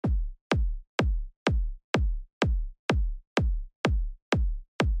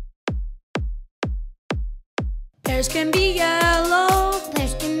Pears can be yellow,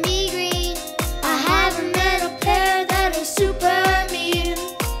 pears can be green. I haven't met a pear that is super mean.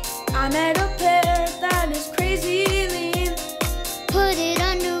 I met a pear that is crazy lean. Put it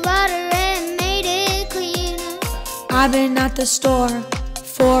underwater and made it clean. I've been at the store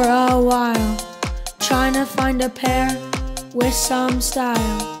for a while, trying to find a pear with some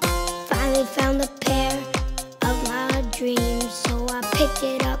style. Finally found the pear of my dreams, so I picked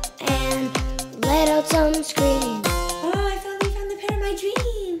it up and let out some screams. Oh, I finally found the pear of my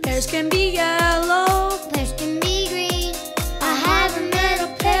dreams. Pears can be yellow, Pears can be green. I haven't met a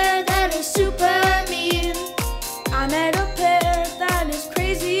pear that is super mean. I met a pear that is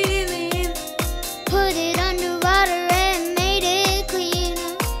crazy lean. Put it underwater and made it clean.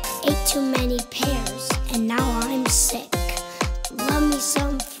 Ate too many pears and now I'm sick. Love me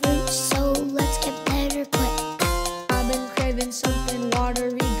some fruit, so let's get better quick. I've been craving something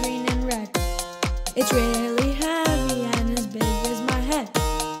watery, green and red. It's really heavy and as big as my head.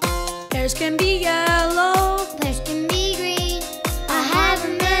 Pears can be yellow,